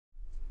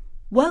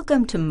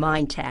Welcome to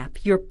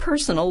MindTap, your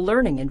personal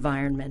learning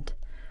environment.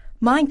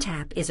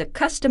 MindTap is a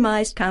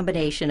customized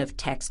combination of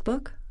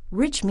textbook,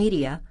 rich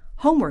media,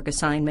 homework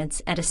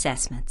assignments, and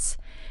assessments.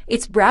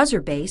 It's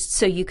browser-based,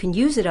 so you can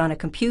use it on a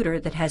computer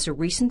that has a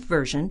recent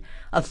version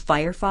of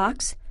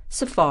Firefox,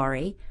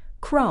 Safari,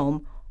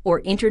 Chrome, or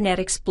Internet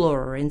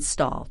Explorer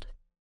installed.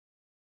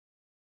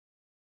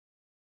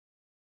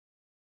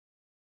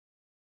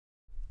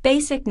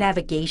 Basic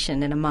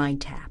navigation in a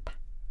MindTap.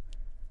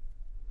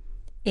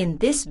 In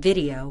this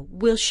video,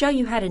 we'll show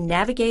you how to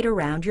navigate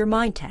around your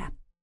MindTap.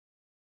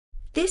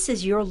 This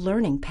is your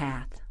learning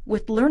path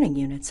with learning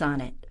units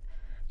on it.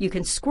 You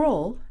can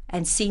scroll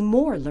and see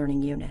more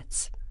learning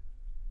units.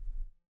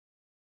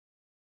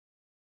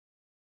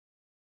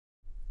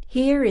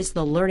 Here is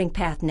the Learning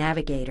Path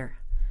Navigator.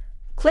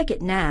 Click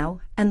it now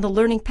and the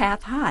Learning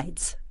Path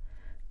hides.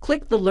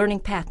 Click the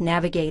Learning Path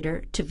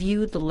Navigator to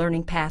view the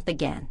learning path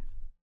again.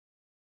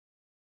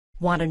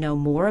 Want to know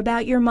more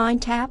about your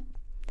MindTap?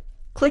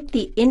 Click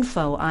the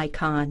Info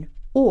icon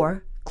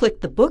or click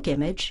the book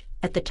image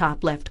at the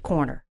top left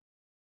corner.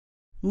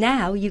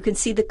 Now you can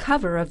see the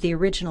cover of the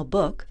original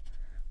book,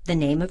 the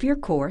name of your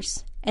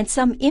course, and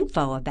some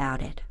info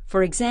about it,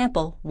 for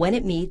example, when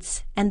it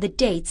meets and the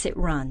dates it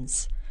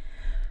runs.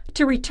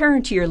 To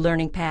return to your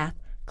learning path,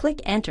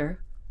 click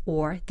Enter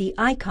or the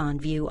Icon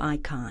View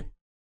icon.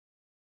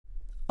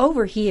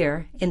 Over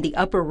here in the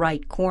upper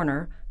right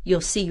corner,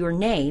 you'll see your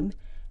name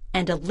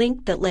and a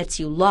link that lets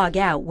you log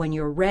out when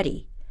you're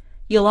ready.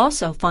 You'll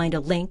also find a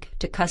link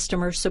to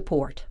customer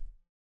support.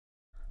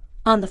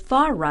 On the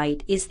far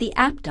right is the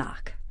App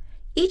Dock.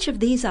 Each of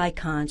these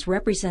icons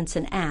represents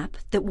an app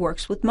that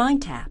works with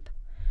MindTap.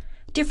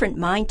 Different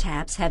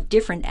MindTaps have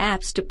different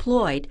apps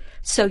deployed,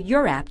 so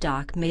your App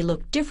Dock may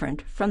look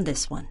different from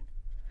this one.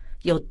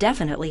 You'll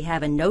definitely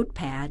have a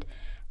notepad,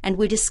 and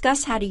we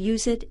discuss how to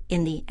use it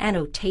in the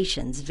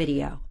Annotations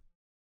video.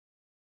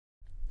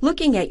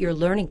 Looking at your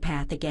learning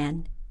path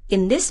again,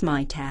 in this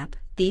MindTap,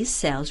 these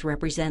cells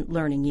represent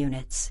learning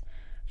units.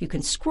 You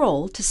can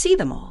scroll to see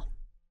them all.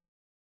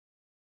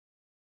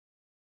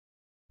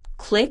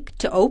 Click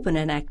to open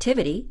an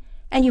activity,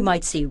 and you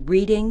might see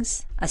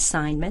readings,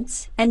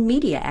 assignments, and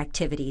media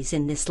activities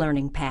in this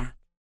learning path.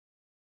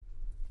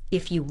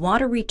 If you want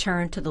to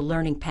return to the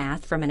learning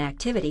path from an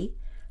activity,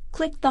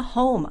 click the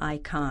Home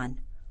icon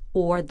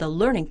or the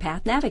Learning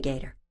Path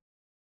Navigator.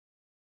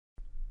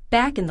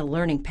 Back in the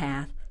learning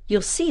path,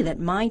 you'll see that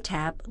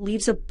MindTap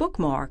leaves a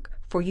bookmark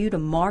for you to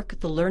mark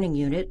the learning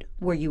unit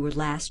where you were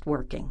last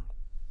working.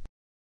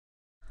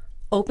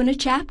 Open a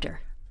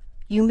chapter.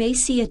 You may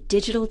see a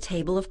digital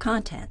table of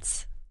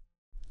contents.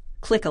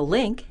 Click a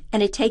link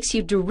and it takes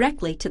you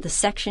directly to the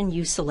section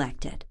you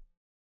selected.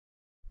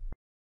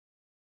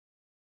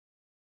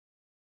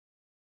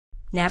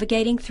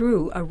 Navigating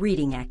through a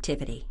reading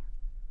activity.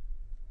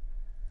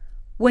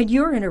 When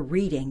you're in a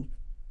reading,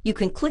 you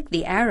can click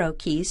the arrow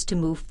keys to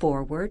move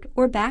forward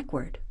or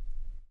backward.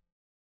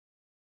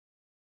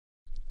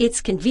 It's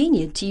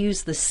convenient to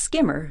use the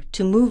skimmer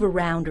to move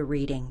around a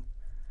reading.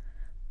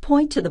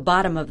 Point to the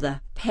bottom of the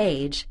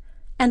page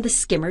and the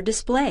skimmer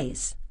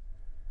displays.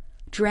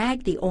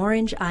 Drag the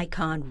orange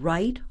icon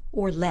right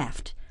or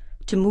left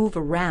to move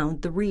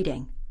around the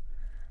reading.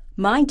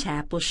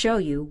 MindTap will show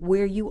you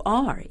where you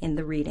are in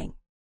the reading.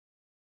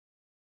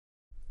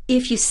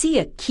 If you see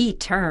a key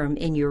term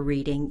in your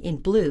reading in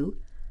blue,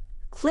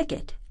 click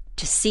it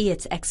to see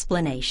its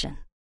explanation.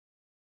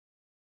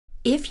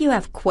 If you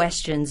have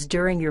questions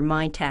during your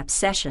MindTap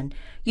session,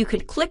 you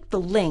can click the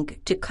link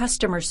to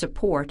customer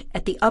support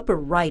at the upper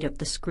right of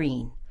the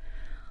screen.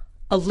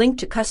 A link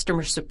to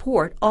customer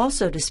support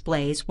also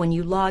displays when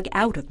you log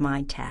out of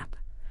MindTap.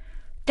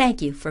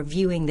 Thank you for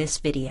viewing this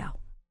video.